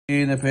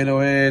In the Pele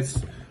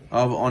Yoetz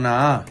of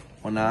ona'ah.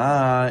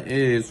 Ona'ah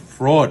is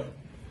fraud,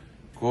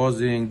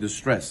 causing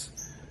distress.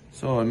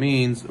 So it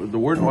means, the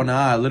word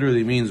ona'ah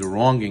literally means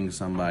wronging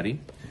somebody,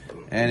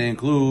 and it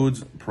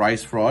includes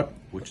price fraud,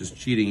 which is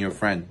cheating your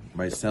friend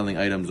by selling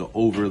items at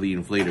overly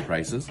inflated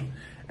prices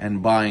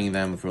and buying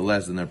them for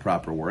less than their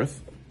proper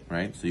worth,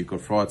 right? So you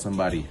could fraud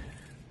somebody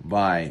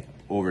by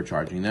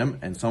overcharging them,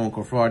 and someone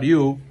could fraud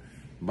you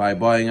by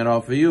buying it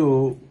off of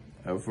you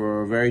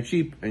for very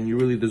cheap, and you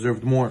really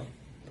deserved more.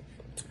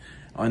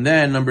 And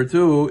then number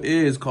two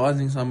is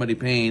causing somebody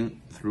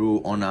pain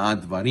through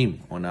ona'at dvarim,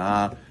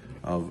 ona'ah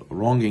of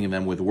wronging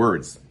them with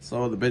words.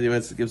 So the Pele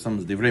Yoetz gives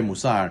some divrei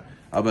musar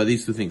about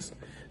these two things.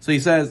 So he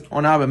says,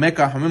 ona'ah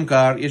b'mekach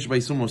hamimkar yesh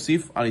b'isur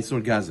mosif al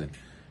isur gazel.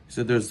 He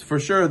said there's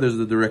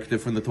the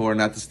directive from the Torah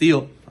not to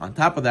steal. On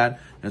top of that,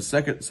 there's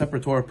a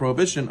separate Torah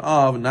prohibition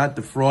of not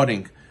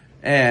defrauding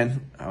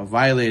and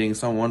violating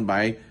someone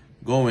by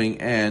going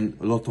and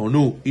lo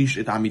tonu ish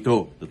et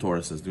amito. The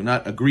Torah says, do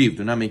not aggrieve,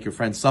 do not make your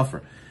friend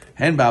suffer.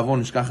 There's many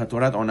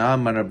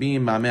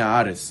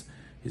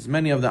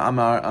of the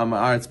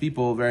Amaret's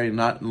people, very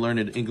not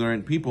learned,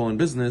 ignorant people in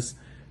business,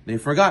 they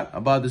forgot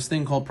about this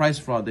thing called price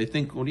fraud. They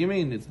think, what do you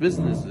mean? It's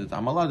business.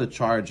 I'm allowed to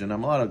charge, and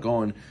I'm allowed to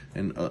go and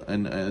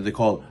they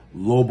call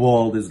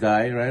lowball this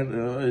guy, right?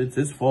 It's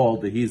his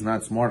fault that he's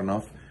not smart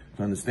enough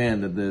to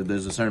understand that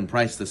there's a certain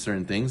price to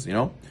certain things, you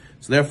know?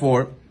 So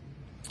therefore,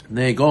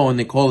 they go and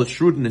they call it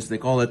shrewdness, they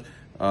call it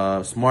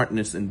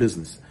smartness in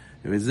business.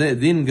 And this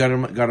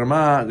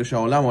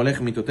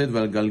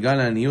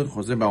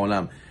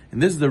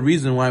is the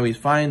reason why we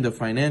find the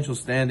financial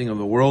standing of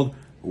the world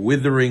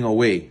withering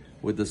away,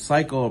 with the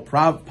cycle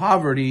of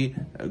poverty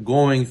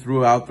going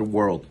throughout the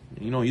world.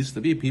 You know, it used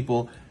to be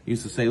people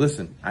used to say,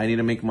 listen, I need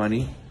to make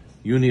money,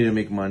 you need to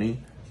make money,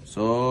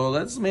 so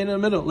let's meet in the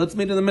middle. Let's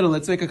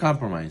make a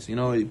compromise. You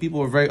know, people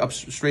were very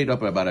straight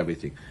up about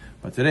everything.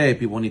 But today,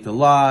 people need to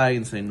lie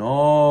and say,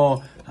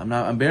 no,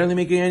 I'm barely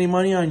making any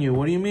money on you.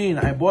 What do you mean?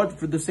 I bought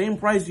for the same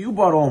price you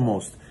bought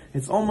almost.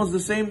 It's almost the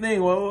same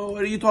thing.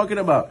 What are you talking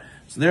about?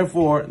 So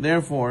therefore,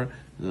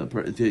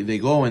 they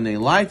go and they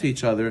lie to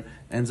each other.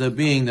 Ends up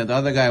being that the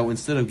other guy,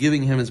 instead of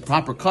giving him his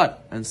proper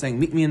cut and saying,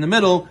 meet me in the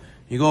middle,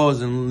 he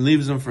goes and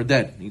leaves him for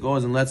dead. He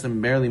goes and lets him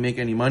barely make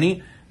any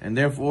money, and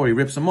therefore he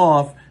rips him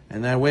off.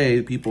 And that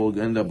way, people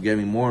end up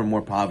getting more and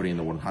more poverty in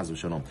the world.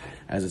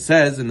 As it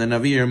says in the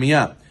Navi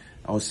Yirmiyah,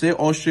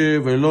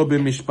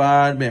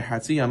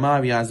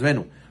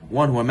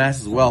 one who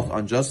amasses wealth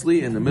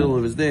unjustly in the middle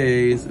of his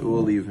days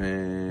will leave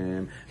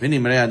him. And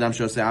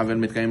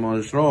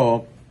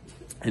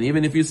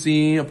even if you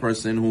see a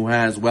person who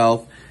has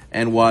wealth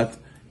and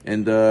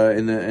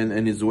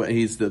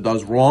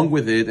does wrong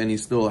with it, and he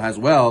still has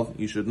wealth,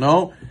 you should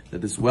know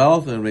that this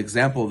wealth is an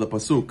example of the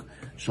pasuk.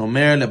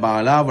 Shomer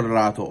leba'alav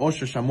v'ra'ato,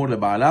 osher shamur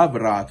leba'alav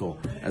v'ra'ato.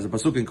 As the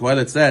pasuk in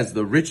Kohelet says,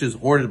 the riches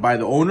hoarded by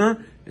the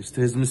owner is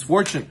to his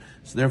misfortune.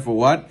 So therefore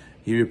what?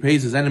 He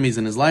repays his enemies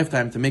in his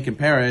lifetime to make him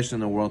perish in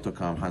the world to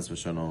come. Has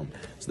v'shalom.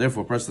 So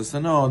therefore, a person has to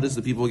know, this is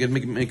the people who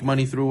make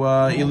money through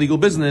illegal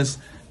business.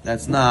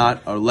 That's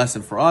not a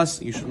lesson for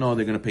us. You should know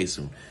they're going to pay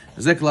soon.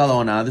 This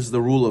is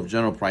the rule of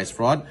general price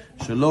fraud.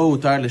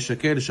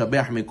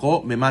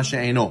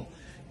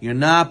 You're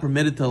not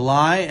permitted to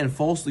lie and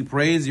falsely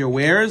praise your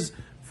wares,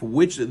 for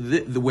which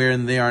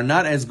wherein they are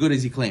not as good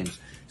as he claims.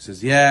 He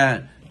says,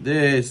 yeah,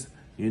 this,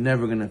 you're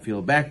never going to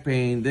feel back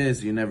pain,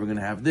 this, you're never going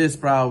to have this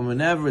problem, and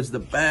never, it's the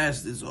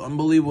best, it's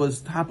unbelievable, it's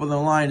top of the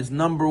line, it's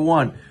number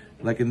one.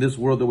 Like in this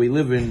world that we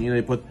live in, you know,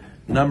 they put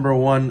number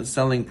one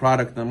selling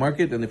product in the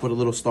market, and they put a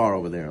little star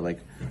over there, like,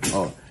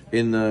 oh,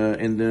 in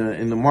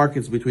the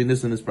markets between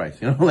this and this price,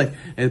 you know, like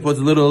it puts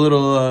a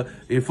little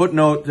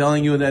footnote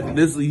telling you that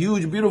this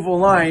huge beautiful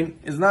line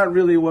is not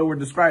really what we're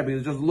describing.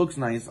 It just looks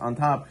nice on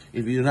top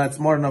if you're not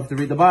smart enough to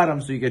read the bottom,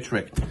 so you get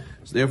tricked.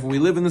 So therefore, we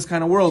live in this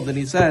kind of world that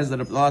he says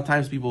that a lot of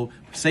times people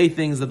say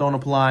things that don't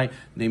apply.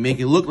 They make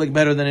it look like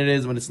better than it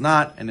is when it's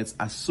not, and it's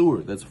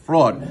asur. That's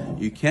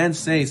fraud. You can't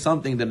say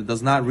something that it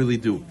does not really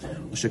do.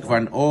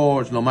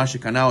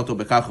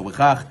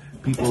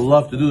 People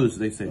love to do this.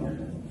 They say,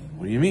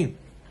 "What do you mean?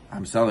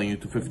 I'm selling you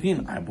to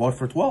 15. I bought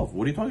for 12.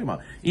 What are you talking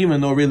about?"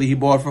 Even though really he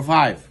bought for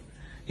 5.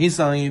 He's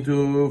selling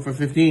you for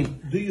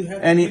 15. Do you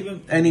have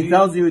he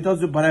tells you,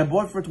 but I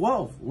bought for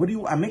 12.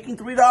 I'm making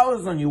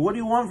 $3 on you. What do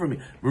you want from me?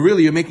 But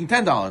really, you're making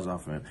 $10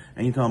 off of him.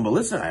 And you tell him, but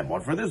listen, I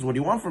bought for this. What do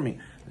you want from me?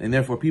 And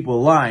therefore,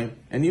 people lie.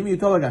 And even you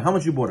tell the guy, how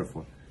much you bought it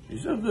for?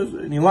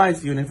 And he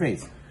lies to you in the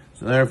face.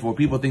 So therefore,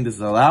 people think this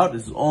is allowed.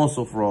 This is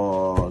also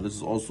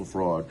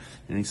fraud.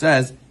 And he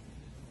says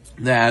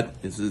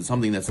that this is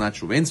something that's not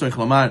true.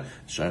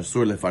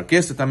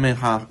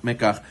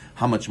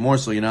 How much more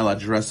so you're not allowed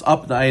to dress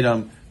up the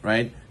item,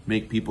 right?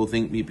 Make people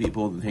think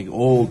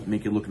old,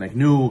 make it look like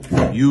new,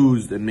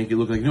 used, and make it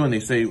look like new. And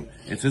they say,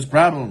 it's his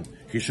problem.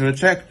 He should have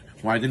checked.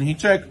 Why didn't he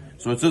check?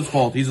 So it's his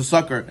fault. He's a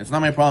sucker. It's not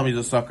my problem. He's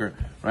a sucker,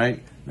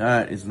 right?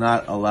 That is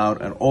not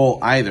allowed at all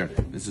either.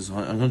 This is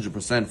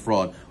 100%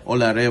 fraud.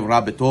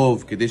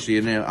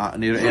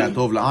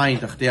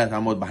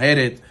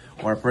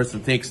 Or a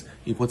person takes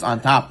he puts on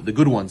top the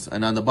good ones,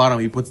 and on the bottom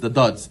he puts the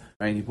duds.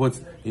 Right? He puts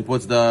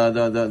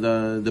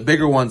the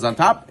bigger ones on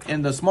top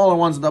and the smaller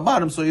ones at the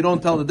bottom, so you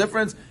don't tell the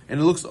difference, and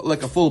it looks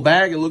like a full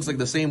bag. It looks like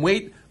the same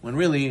weight when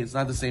really it's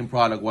not the same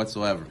product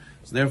whatsoever.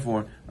 So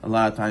therefore, a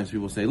lot of times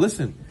people say,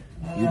 "Listen,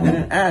 you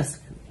didn't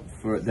ask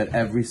for that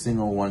every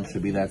single one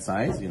should be that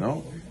size, you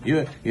know.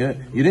 You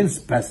didn't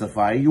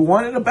specify. You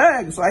wanted a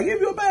bag, so I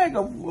gave you a bag.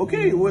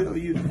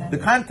 The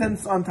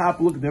contents on top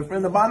look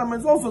different. The bottom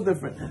is also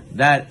different.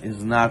 That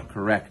is not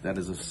correct. That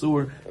is a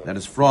sewer. That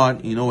is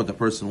fraud. You know what the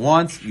person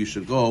wants. You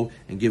should go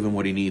and give him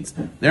what he needs.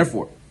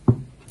 Therefore,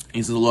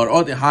 he says, Lord,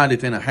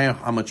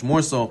 how much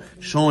more so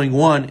showing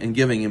one and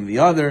giving him the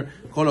other.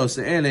 On this,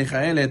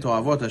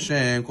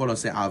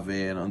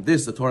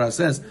 the Torah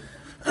says,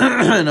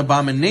 an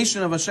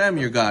abomination of Hashem,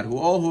 your God,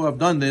 who have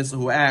done this,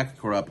 who act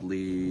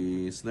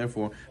corruptly. So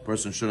therefore, a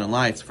person shouldn't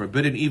lie. It's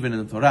forbidden even in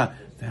the Torah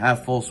to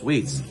have false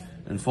weights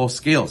and false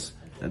scales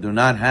that do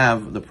not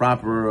have the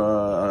proper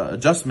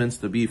adjustments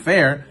to be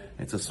fair.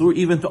 It's a sur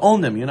even to own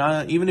them.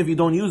 Even if you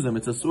don't use them,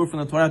 it's a sur from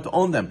the Torah to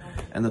own them.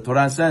 And the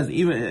Torah says,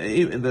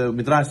 even the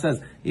Midrash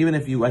says, even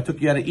if I took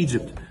you out of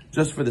Egypt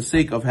just for the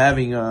sake of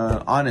having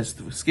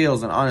honest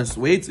scales and honest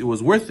weights, it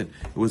was worth it.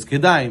 It was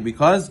kedai,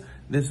 because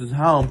this is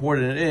how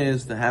important it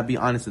is to be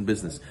honest in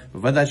business.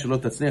 How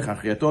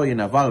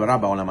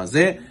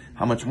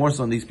much more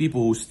so on these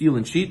people who steal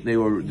and cheat, they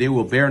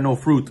will bear no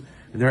fruit.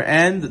 In their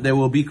end, they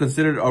will be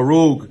considered a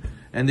rogue,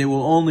 and they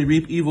will only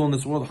reap evil in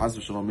this world. And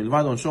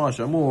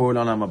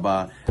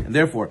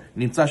therefore,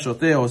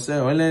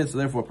 so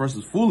therefore a person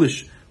is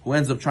foolish who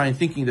ends up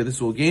thinking that this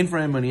will gain for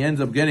him, and he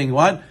ends up getting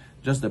what?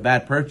 Just a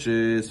bad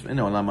purchase. So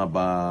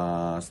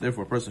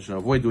therefore a person should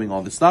avoid doing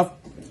all this stuff.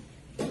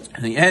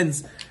 And he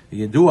ends,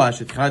 and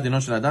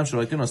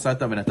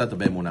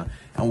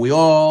we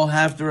all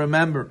have to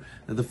remember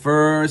that the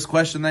first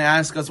question they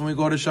ask us when we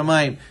go to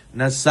Shamayim,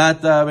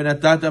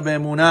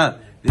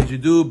 did you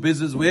do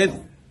business with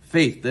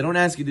faith? They don't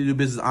ask you to do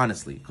business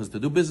honestly, because to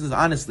do business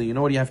honestly, you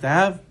know what you have to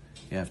have?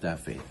 You have to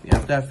have faith. You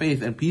have to have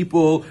faith. And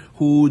people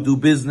who do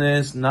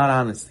business not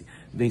honestly,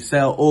 they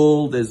sell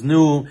old as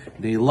new,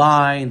 they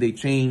lie, and they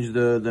change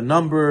the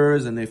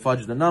numbers, and they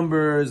fudge the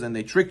numbers, and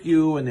they trick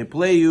you, and they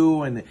play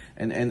you, and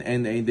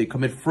they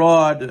commit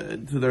fraud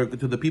to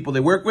the people they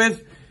work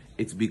with.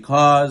 It's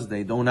because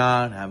they do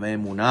not have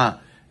emunah.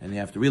 And you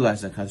have to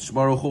realize that Kadosh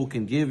Baruch Hu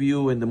can give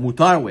you in the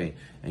mutar way,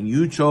 and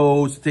you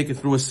chose to take it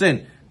through a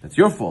sin. That's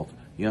your fault.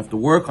 You have to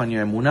work on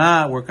your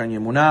emunah, work on your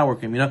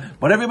emunah.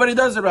 But everybody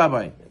does it,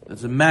 Rabbi.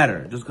 Doesn't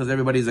matter. Just because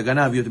everybody's a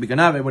ganav, you have to be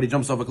ganav. Everybody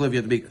jumps off a cliff,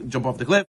 you have to jump off the cliff.